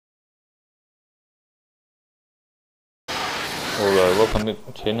Alright, welcome to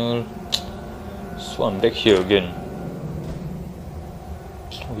the channel. So I'm back here again.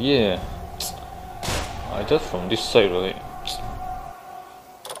 So yeah, I just from this side, right?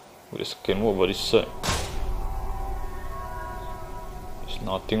 Wait a second, what about this side? There's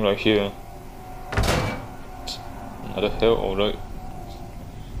nothing right here. Another hell, alright.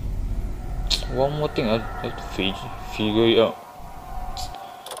 One more thing, I have to figure it out.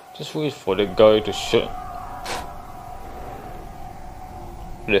 Just wait for that guy to shoot.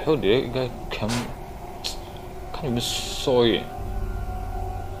 Where the hell did that guy come? Can't even saw it.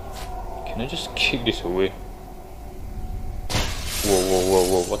 Can I just kick this away?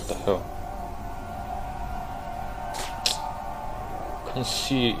 Whoa, what the hell? Can't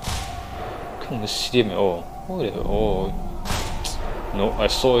even see him at all. What the hell? Oh. No, I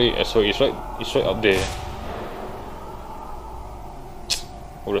saw it, it's right up there.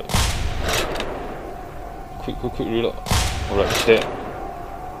 Alright. Quick reload. Alright, it's there.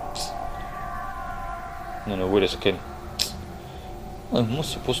 No, wait a second. I'm not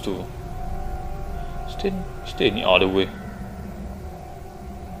supposed to. Is there any other way?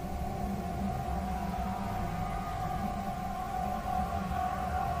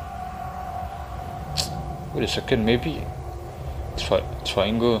 Wait a second, maybe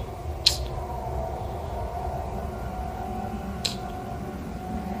triangle.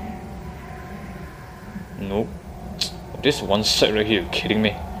 Nope. This one side right here, you're kidding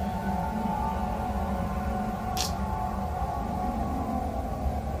me?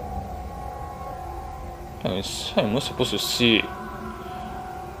 I'm not supposed to see it.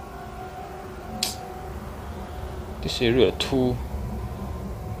 This area too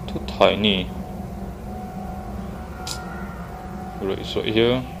tiny. Right, it's right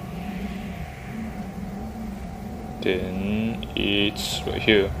here. Then it's right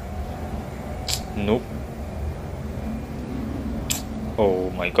here. Nope. Oh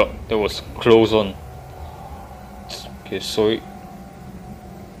my god, that was close on. Okay, sorry.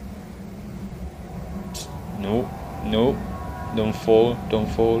 No, don't fall.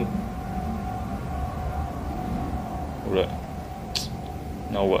 Alright.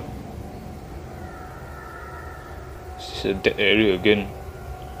 Now what? Is this a dead area again?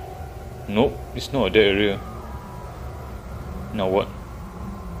 Nope, it's not a dead area. Now what?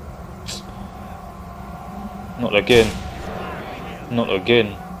 Not again.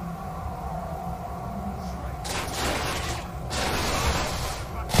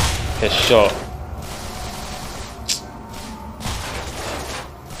 Headshot.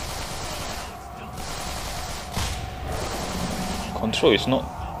 Control is not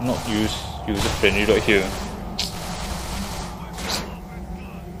user friendly right here.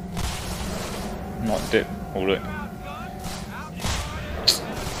 Not that. Alright.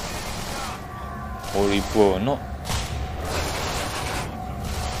 Horrible. Not.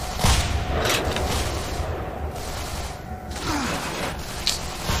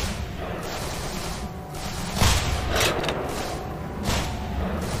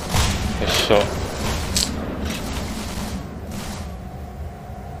 Headshot.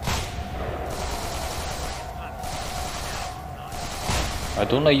 I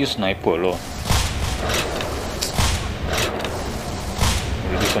don't like use sniper a lot.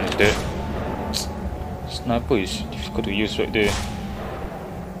 This one is dead. Sniper is difficult to use right there.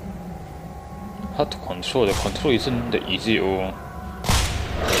 Hard to control. The control isn't that easy. Or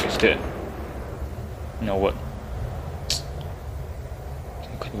what is that? Now what?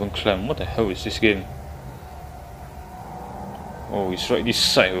 I can't even climb. What the hell is this game? Oh, it's right this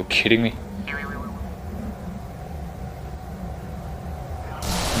side. You're kidding me?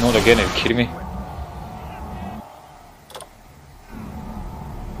 Not again, are you kidding me?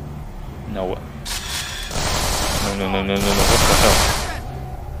 Now what? No, what the hell?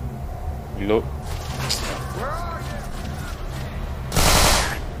 Reload.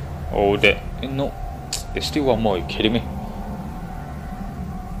 Oh, that. No. There's still one more, are you kidding me?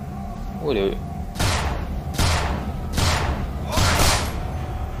 What the...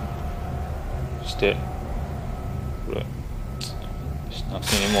 Is that? Right.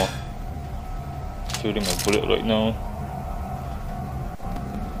 Nothing anymore. Shooting my bullet right now.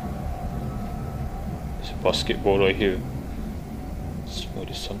 There's a basketball right here. Oh,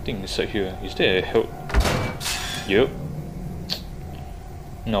 there's something inside here. Is there a help? Yep.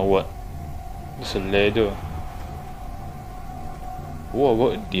 Now what? There's a ladder. What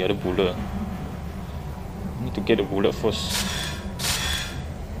about the other bullet? I need to get the bullet first.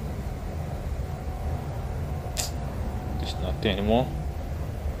 There's nothing anymore.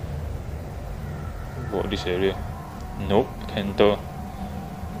 About this area. Nope, can't enter.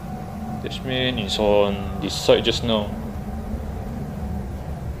 This man is on this side just now.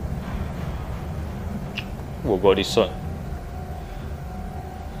 What about this one?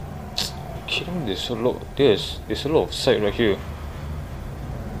 Kidding me, there's a lot. There's a lot of sight right here.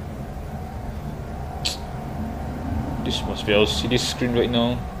 This must be LCD screen right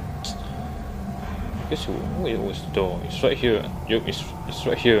now. Guess wait, what's the door? It's right here. Yup, it's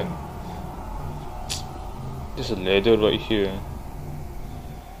right here. There's a ladder right here.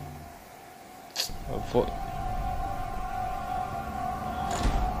 Avoid.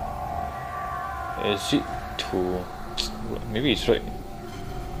 Exit to. Maybe it's right.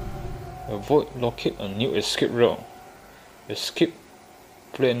 Avoid, locate a new escape route. Escape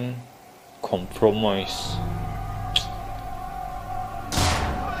plan compromise.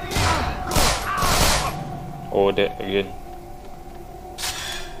 Or that again.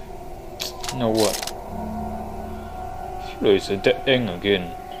 Now what? I feel like it's a dead end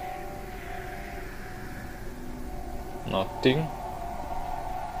again. Nothing.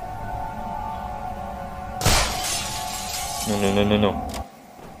 No.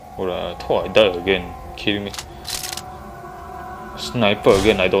 Alright, I thought I died again. Kidding me? Sniper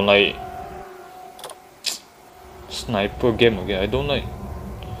again, I don't like it. Sniper game again, I don't like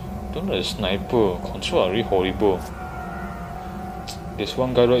the sniper. Control are really horrible. There's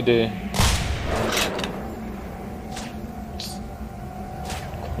one guy right there.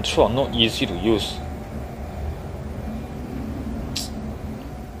 Control are not easy to use.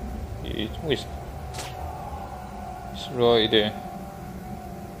 It's right there.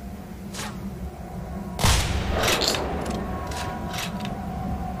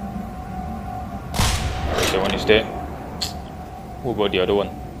 That one is there. What about the other one?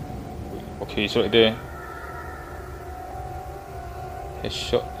 Okay, it's right there.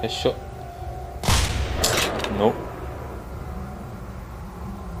 Headshot. Nope.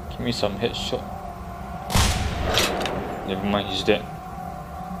 Give me some headshot. Never mind, he's dead.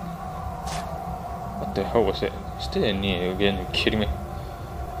 What the hell was that? Is there any again? Are you kidding me?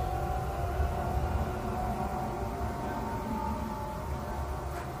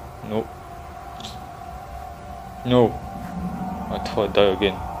 Nope. No. I thought I died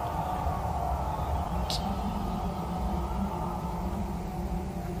again.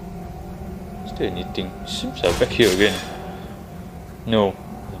 Is there anything? Seems like back here again. No.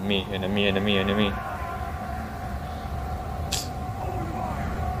 Enemy.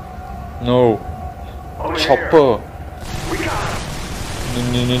 No. Chopper.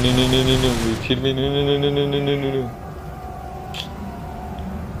 No. You kidding me? No.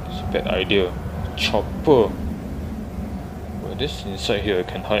 It's a bad idea. Chopper. Well, this inside here I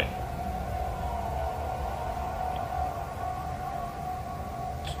can hide.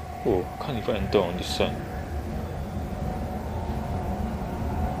 Oh, can't even enter on this side.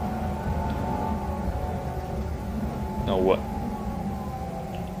 Now what?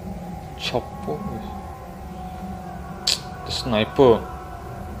 Chopper. The sniper.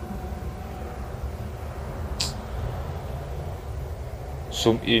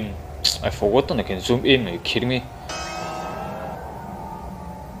 Zoom in. I forgotten I can zoom in. Are you kidding me?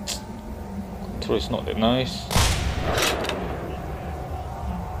 Control is not that nice.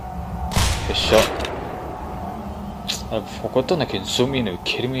 Headshot. I've forgotten I can zoom in. Are you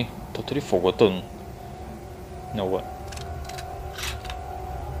kidding me? Totally forgotten. Now what?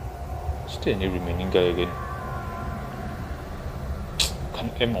 Is there any remaining guy again?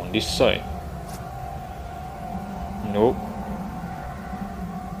 Can't aim on this side. Nope.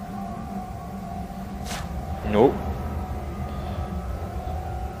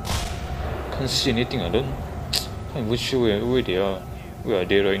 Can't see anything. I can't even sure where they are. Where are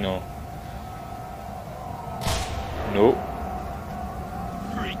they right now? Nope.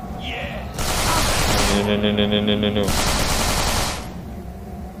 No.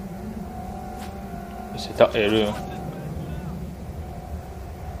 It's a dark area.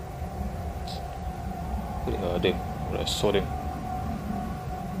 Where are they? I saw them.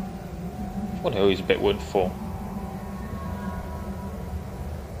 What the hell is backward for?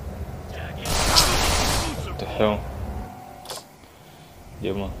 What the hell?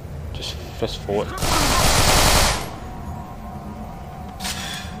 Yeah man, just fast forward.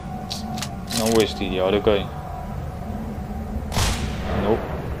 Now where's the other guy? Nope.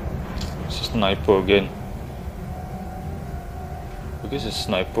 It's a sniper again. I guess it's a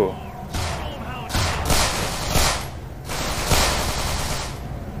sniper.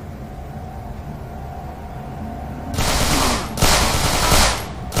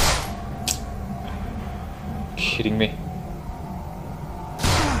 Kidding me?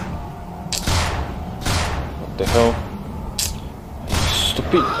 What the hell?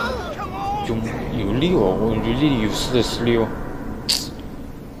 Stupid! You really useless, Leo.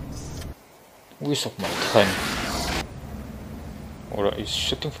 Waste of my time. Alright, he's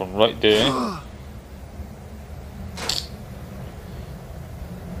shooting from right there.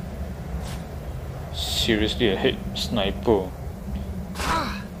 Seriously, I hate sniper.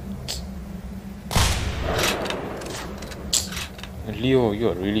 Leo, you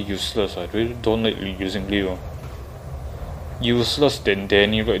are really useless. I really don't like using Leo. Useless than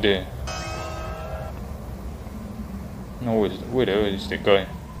Danny right there. No, where the hell is that guy?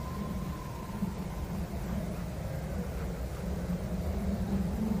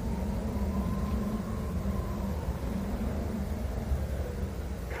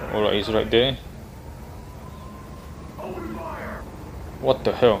 Alright, he's right there. What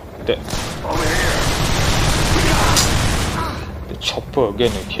the hell? That the chopper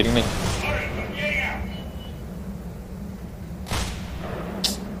again, are you kidding me?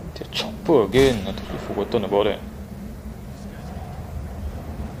 The chopper again, I totally forgotten about that.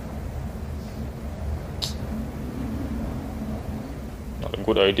 Not a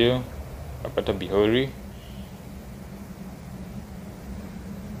good idea. I better be hurry.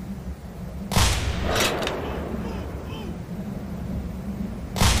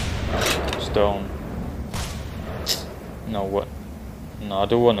 It's down. Now what?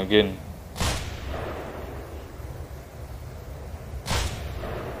 Another one again.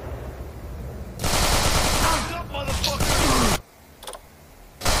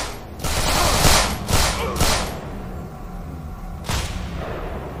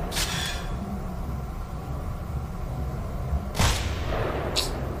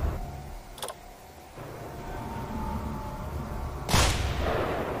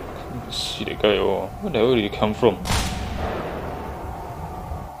 See that guy, oh, where the hell did he come from?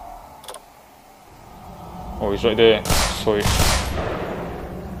 Oh, he's right there. Sorry.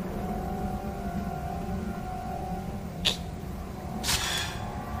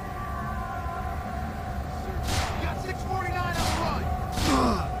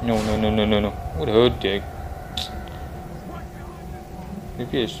 No. What the hell did I...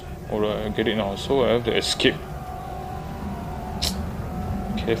 Maybe it's... Alright, I get it now. So I have to escape.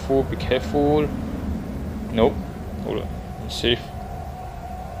 Careful, be careful. Nope. Alright, I'm safe.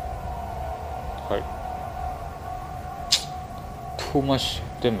 Right. Too much.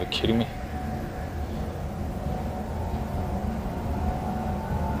 Damn, you're kidding me.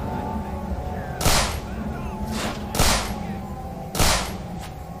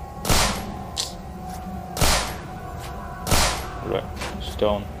 Right, it's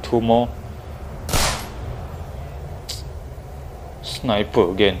down. Two more. Sniper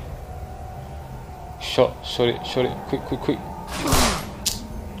again. Shot it, quick.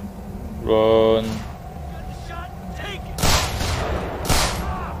 Run.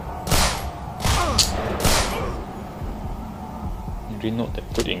 Really not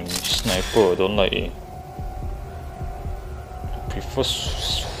that good in sniper, I don't like it. I prefer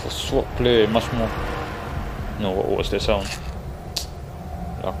sword play much more. No, what was that sound?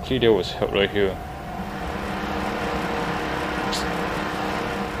 Luckily there was help right here.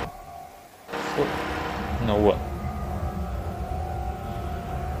 Now what?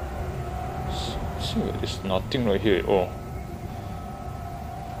 See, there's nothing right here at all.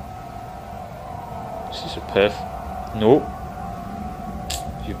 Is this a path? Nope.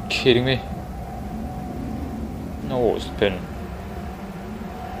 You kidding me? No, what was the pen?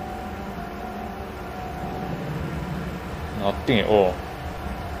 Nothing at all.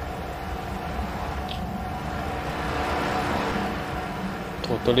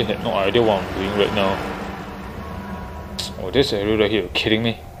 Totally had no idea what I'm doing right now. Oh, this area right here, are you kidding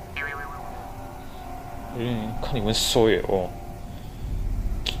me? You can't even saw it at all.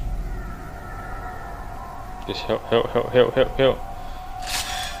 Just help.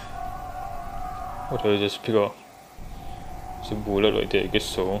 What did I just pick up? There's a bullet right there, I guess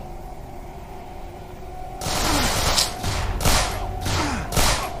so.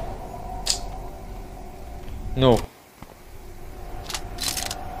 No.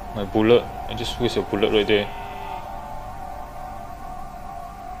 My bullet. I just waste a bullet right there.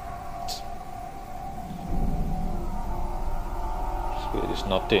 So there's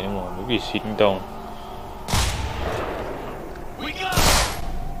nothing anymore. Maybe it's hitting down.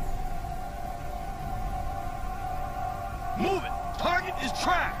 Move it. Target is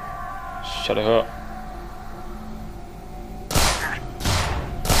tracked. Shut it up.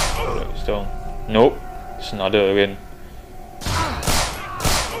 Alright, it's down. Nope. It's another again.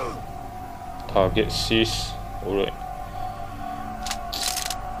 Target seized. Alright.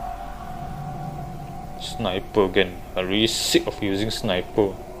 Sniper again. I'm really sick of using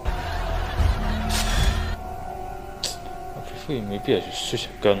sniper. I prefer maybe I should switch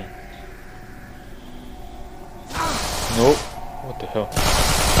a gun. Nope. What the hell?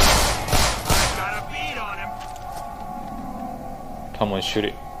 Got a beat on him. Come on, shoot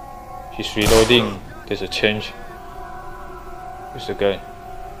it. He's reloading. There's a change. Who's the guy?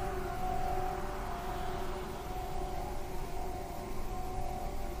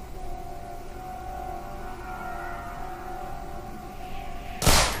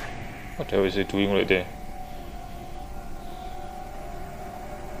 What the hell is he doing right there?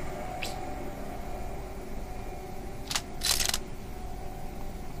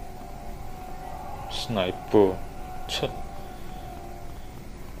 Sniper. Ch.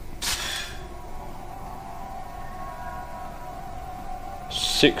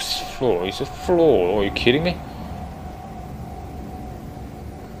 Sixth floor. Is it floor? Are you kidding me?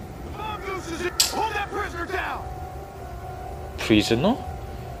 Mongoose is in. Hold that prisoner down. Prisoner?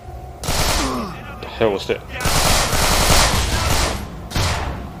 What the hell was that?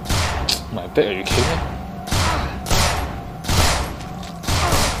 My bad, are you kidding me?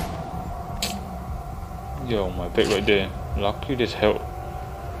 Yo, my back right there. Lucky this help.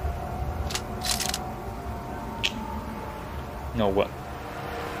 Now what?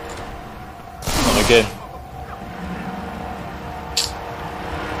 Not again.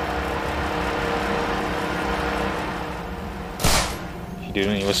 He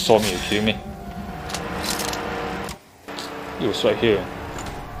didn't even saw me, are you kidding me? He was right here.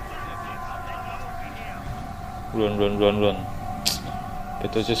 Run, run, run, run.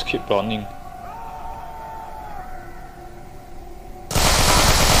 Better just keep running.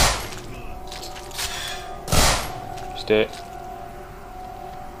 He's dead.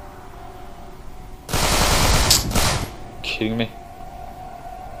 Kidding me?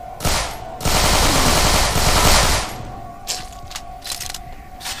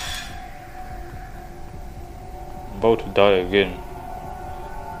 I'm about to die again.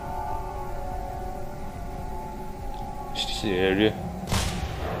 Is this the area?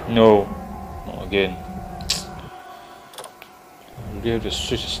 No, not again. I really have to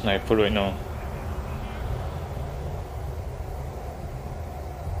switch to sniper right now.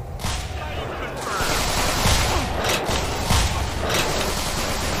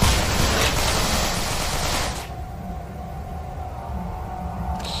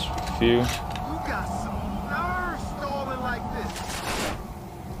 Few. You got some nerve stalling like this.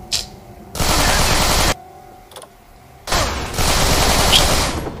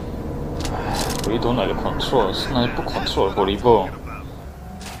 We don't like the control. Sniper control horrible.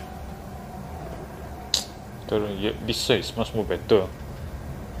 This side is much more better.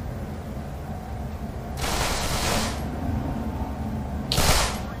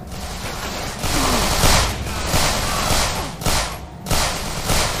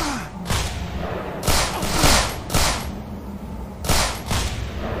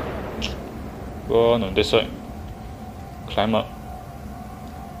 Go on this side. Climb up.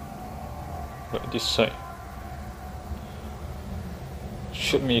 Right, this side.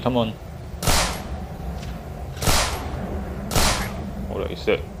 Shoot me, come on. What is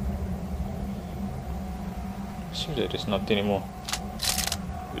that? Seems like there's nothing anymore.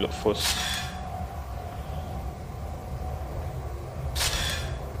 We look first.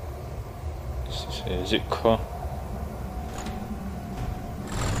 This is a zip car.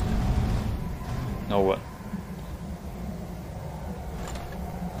 Now what?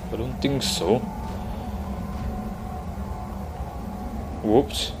 I don't think so.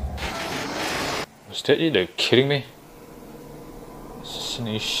 Whoops. Was that it? They're kidding me?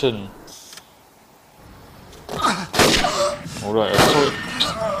 Assassination. Alright, I saw it.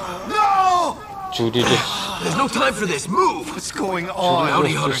 No! Judy just... There's no time for this. Move! What's going on?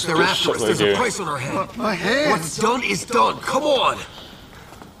 Bounty hunters, they're just after shot us. right There's there. a price on our head. My hands. What's done is done. Come on!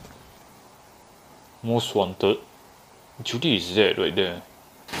 Most wanted. Judy is dead right there.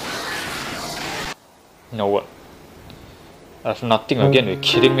 Now what? I have nothing again, are you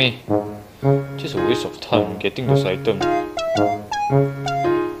kidding me? Just a waste of time getting those items. I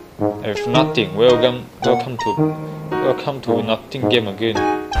have nothing. Welcome to nothing game again.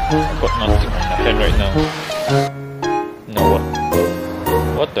 I've got nothing on my hand right now. Now what?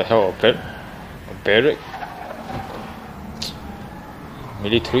 What the hell? A barrack?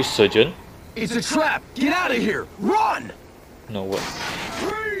 Military surgeon? It's a trap! Get out of here! Run! Now what?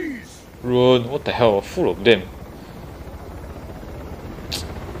 Freeze! Run! What the hell? Full of them.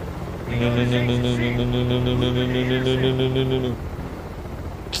 No.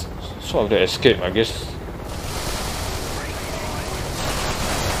 Sort of the escape, I guess.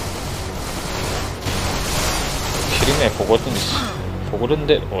 Kidding me? I've forgotten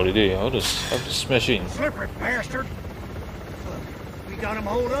that already. I'll just have to smash it in. Slippery bastard! Look, we got him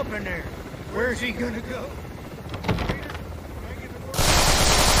holed up in there. Where's he gonna go?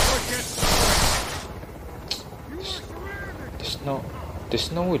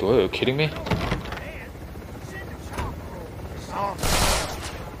 There's no way to. Are you kidding me?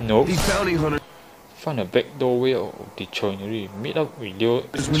 Nope. These bounty hunters Find a back doorway or dictionary. Meet up with Leo.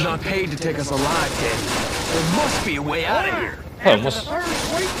 were not paid to take us alive, Danny. There must be a way out of here. How am I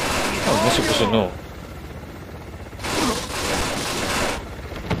supposed to know?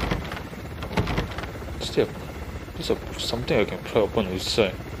 Still, this is something I can pry open this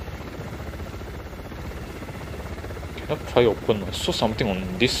side. Cannot pry open. I saw something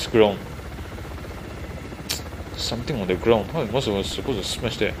on this ground. Something on the ground. How am I supposed to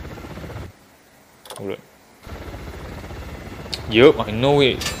smash that? Alright. Yup, I know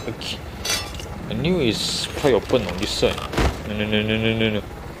it. I knew it's pry open on this side. No.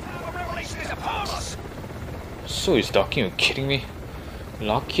 So it's dark, you're kidding me?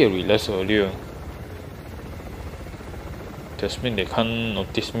 Lucky I realized earlier. That means they can't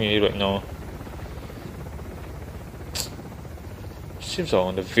notice me right now. Seems I'm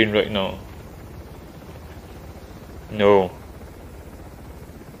on the fin right now. No.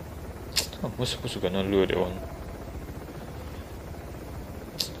 How am I supposed to gonna lure that one?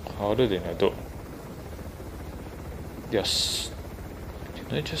 Harder than I thought. Yes.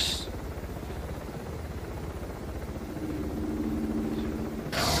 Can I just...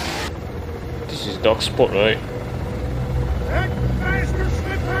 This is dark spot, right? That bastard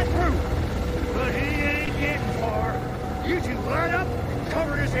slipped right through. But he ain't getting far. You two line up and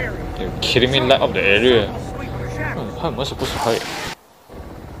cover this area. You're kidding me? Light up the area. I'll sweep in the shadows. How am I supposed to hide?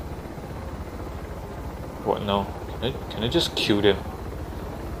 What now? Can I just kill them?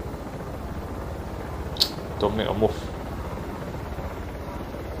 Don't make a move.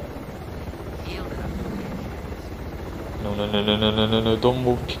 No, don't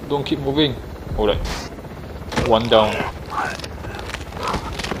move, don't keep moving. Alright. One down.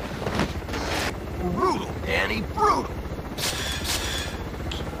 Brutal, Danny, brutal.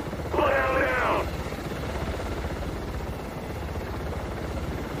 Down.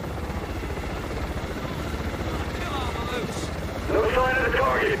 No sign of the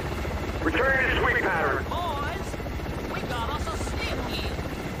target. Return to sweep pattern. Boys, we got us a sneak here.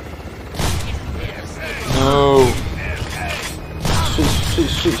 No.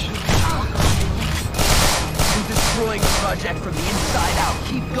 Sweet. I'm destroying the project from the inside out.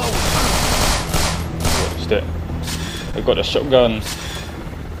 Keep going. What is that? I got a shotgun.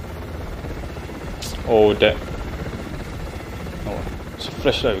 Oh, that. Oh, it's a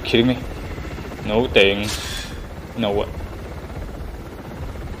flashlight. Are you kidding me? No thanks. Now what?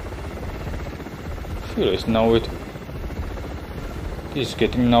 I feel like it's nowhere. This is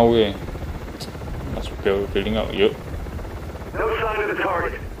getting nowhere. Must be building out. Yup. No sign of the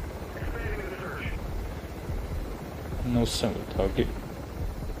target. Expanding the search. No sign of the target.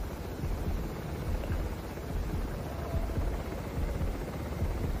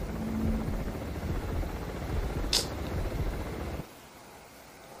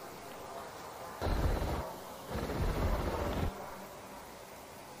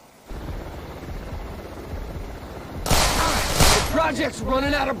 The project's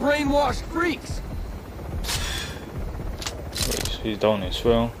running out of brainwashed freaks. Wait, so he's down as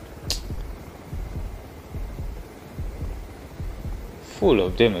well. Full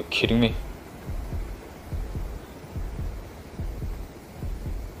of them, are you kidding me?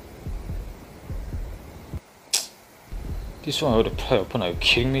 This one I have to play upon, are you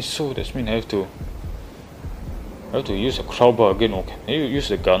kidding me? So that means I have to use a crowbar again, or can I use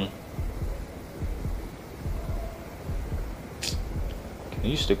the gun? Can I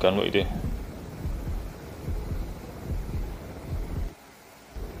use the gun right there?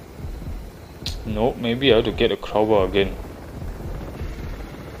 No, maybe I have to get a crowbar again.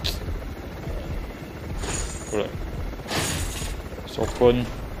 Right. It's open.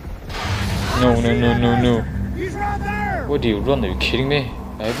 No. He's right there. Where do you run? Are you kidding me?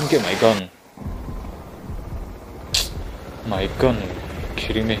 I haven't get my gun. My gun? Are you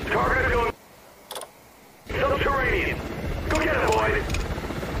kidding me? Target is going subterranean. Go get him, boy.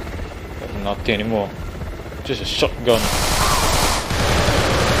 Nothing anymore. Just a shotgun.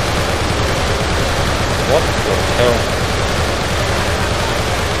 What the hell?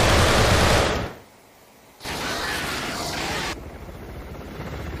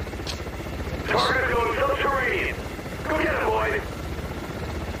 Target is going subterranean. Go get him, boy.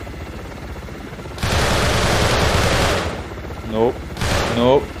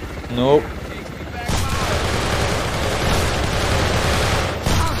 Nope.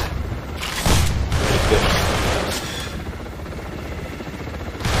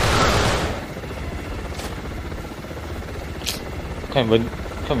 Can't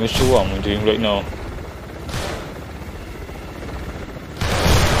even sure what I'm doing right now.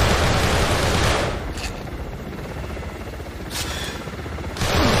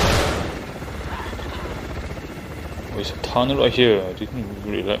 tunnel right here. I didn't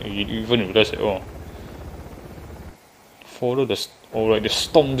even realize at all. Follow the alright, the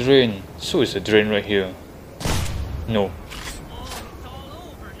storm drain. So it's a drain right here. No.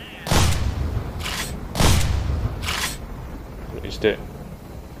 What is that?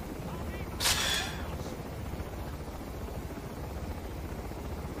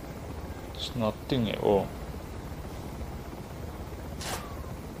 It's nothing at all.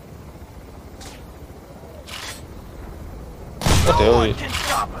 What the hell is?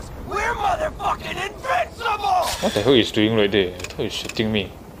 We're motherfucking invincible! What the hell is doing right there? I thought he's shooting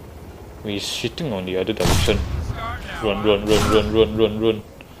me. He's shooting on the other direction. Run, run, run, run, run, run, run.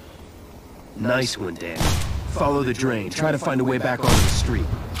 Nice one, Dan. Follow the drain. Try to find a way back onto the street.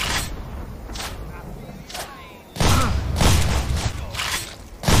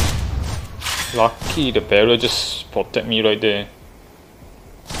 Lucky the barrel just protect me right there.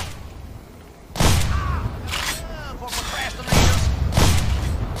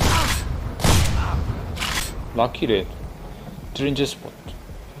 Lucky that didn't just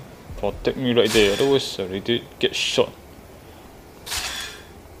protect me right there, otherwise I already get shot.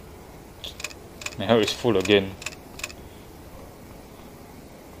 My health is full again.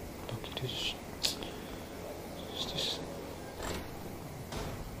 Look at this. What's this?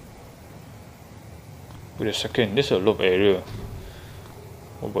 Wait a second, there's a lot of area.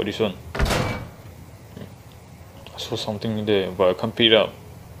 What about this one? I saw something there, but I can't pick it up.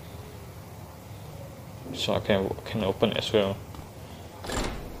 So I can open it as well.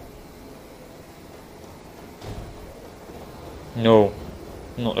 No,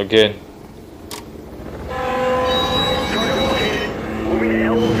 not again.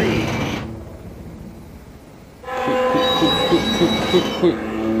 Quick.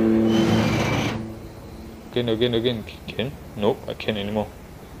 Again. Can? Nope, I can't anymore.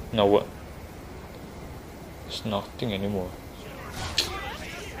 Now what? There's nothing anymore.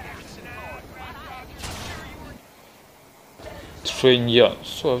 Train yard,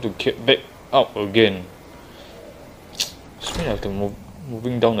 so I have to get back up again. This means I have to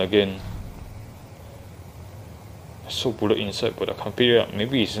moving down again. I saw bullet inside, but I can't pick it up.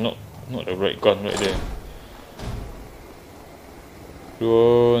 Maybe it's not the right gun right there.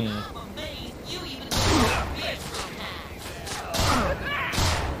 Run.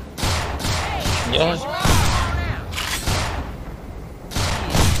 Yeah.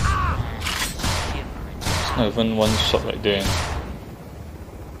 It's not even one shot right there.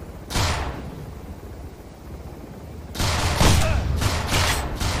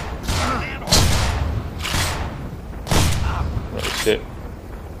 Right, is that?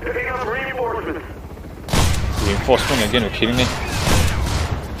 Reinforcement again, you're kidding me?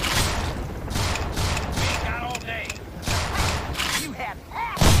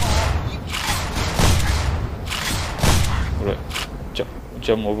 Alright,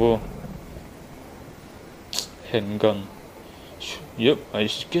 jump over. Handgun. Yep, I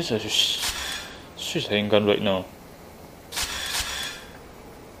guess I should switch handgun right now.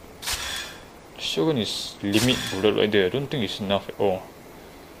 Shotgun is limit bullet right there. I don't think it's enough at all.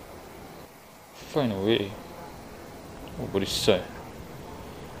 Find a way. What about this side?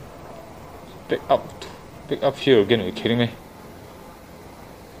 Back up here again. Are you kidding me?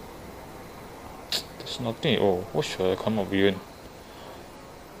 There's nothing at all. What should I come up with?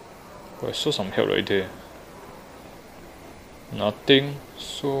 Oh, I saw some help right there. Nothing,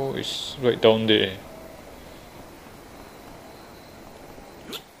 so it's right down there.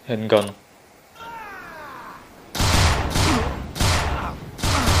 Handgun.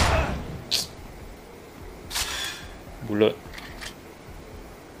 Bullet.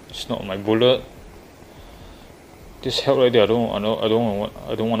 It's not my bullet. This help right there. I don't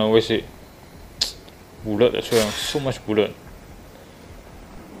want to waste it. Bullet as well. So much bullet.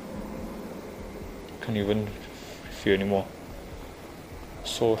 Can't even feel anymore.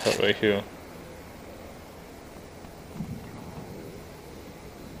 So help right here.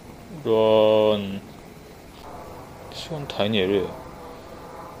 Run. This one tiny area.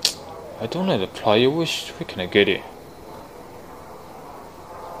 I don't have the plier. Where can I get it?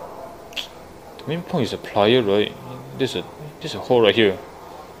 The main point is a plier, right? There's a hole right here.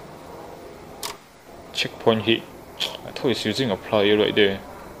 Checkpoint hit. I thought it's using a plier right there.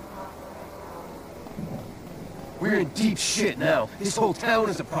 We're in deep shit now. This whole town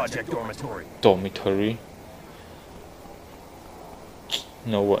is a project dormitory. Dormitory?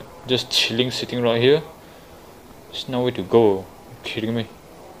 Now what? Just chilling, sitting right here? There's nowhere to go. Are you kidding me?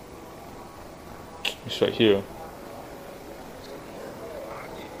 It's right here.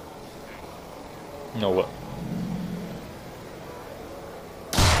 Now what?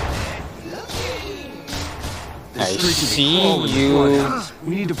 I streets see will be full in the you. floodhouse.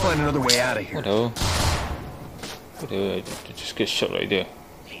 We need to find another way out of here. What the hell? What the hell? I just get shot right there.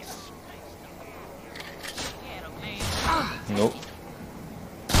 Nope.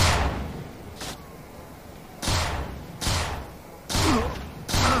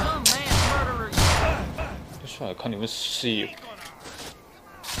 Some mass murderer. That's why I can't even see you.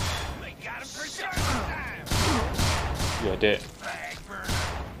 They got him for just time. You are dead. Flag burner.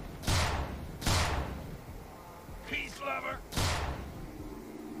 Peace lover.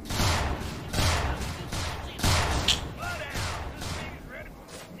 Slow down. This thing is ready for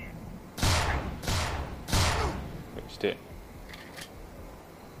Wait, he's dead.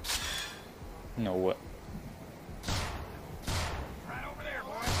 No, what? right over there,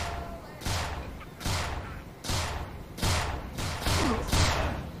 boy.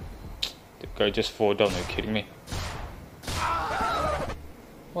 The guy just fall down. Are you kidding me?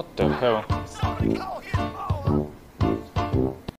 What the hell? Somebody call him up.